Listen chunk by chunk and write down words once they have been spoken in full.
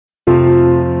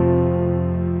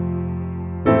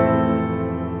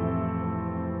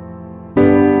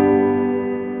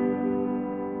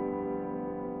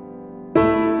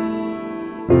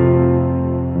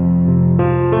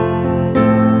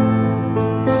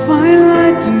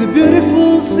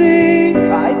beautiful sea.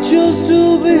 I chose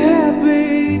to be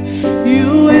happy.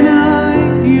 You and I,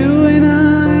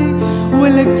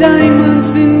 we're like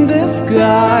diamonds in the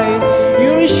sky.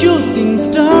 You're a shooting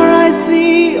star I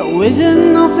see, a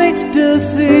vision of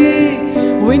ecstasy.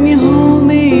 When you hold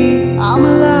me, I'm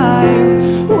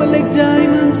alive. We're like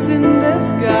diamonds in the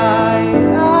sky.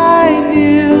 I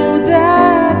knew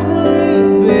that we'd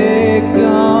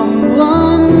become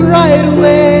one right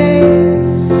away.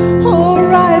 Oh,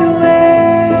 right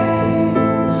away.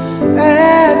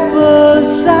 At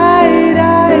first sight,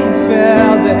 I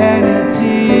felt the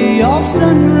energy of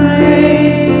sun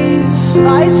rays.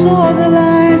 I saw the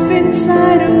life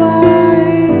inside her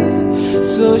eyes,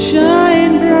 so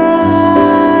shine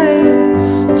bright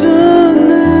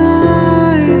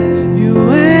tonight. You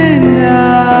and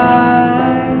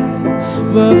I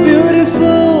were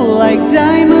beautiful like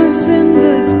diamonds in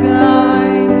the sky.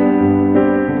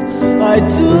 I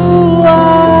do,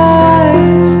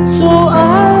 so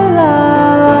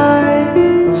alive.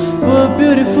 We're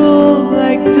beautiful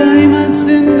like diamonds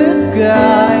in the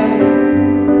sky.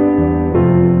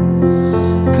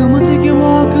 Come on, take a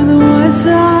walk on the white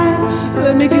side.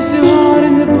 Let me kiss your heart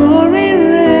in the pouring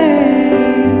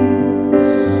rain.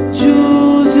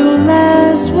 Choose your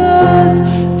last words.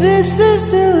 This is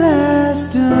the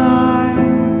last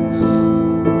time.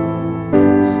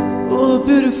 Oh,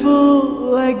 beautiful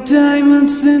like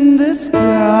diamonds in the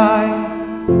sky.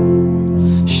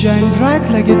 Shine bright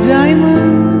like a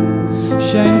diamond.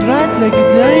 Shine bright like a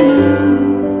diamond.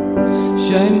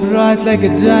 Shine bright like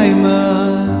a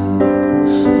diamond.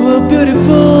 We're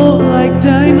beautiful like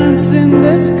diamonds in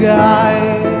the sky.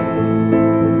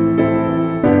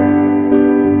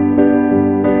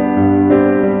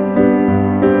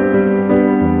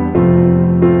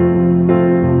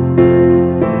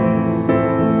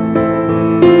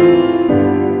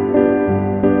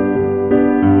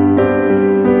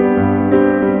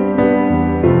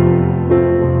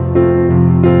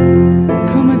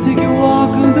 Come and take a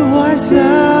walk on the white side.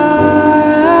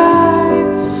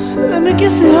 Let me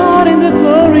kiss your heart in the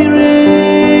pouring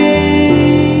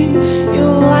rain.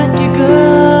 You're like a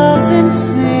girl's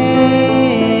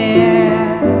insane.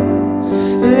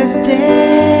 Let's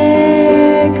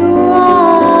take a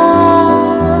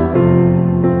walk.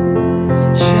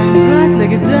 Shine bright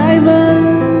like a diamond.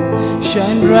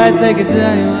 Shine bright like a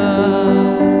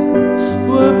diamond.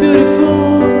 We're beautiful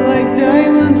like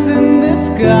diamonds in the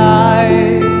sky.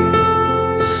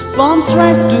 Palms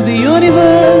rise to the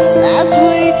universe as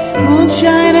we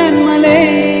moonshine and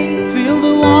Malay. Feel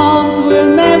the warmth,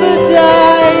 we'll never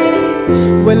die.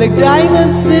 We're like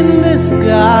diamonds in the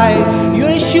sky.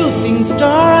 You're a shooting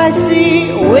star I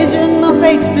see, a vision of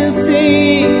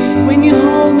ecstasy. When you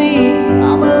hold me,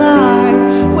 I'm alive.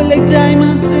 We're like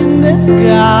diamonds in the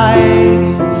sky.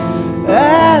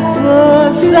 At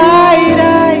first sight,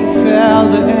 I felt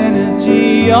the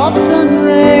energy of sun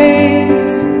rays.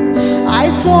 I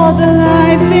saw the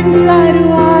life inside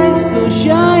her eyes, so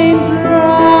shine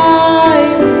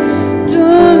bright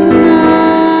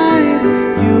tonight.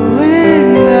 You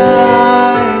and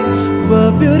I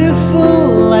were beautiful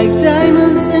like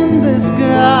diamonds in the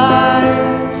sky.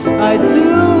 I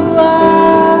do,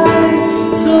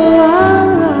 so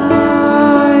alive.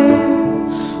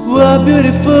 We're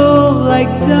beautiful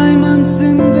like diamonds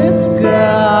in the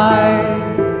sky.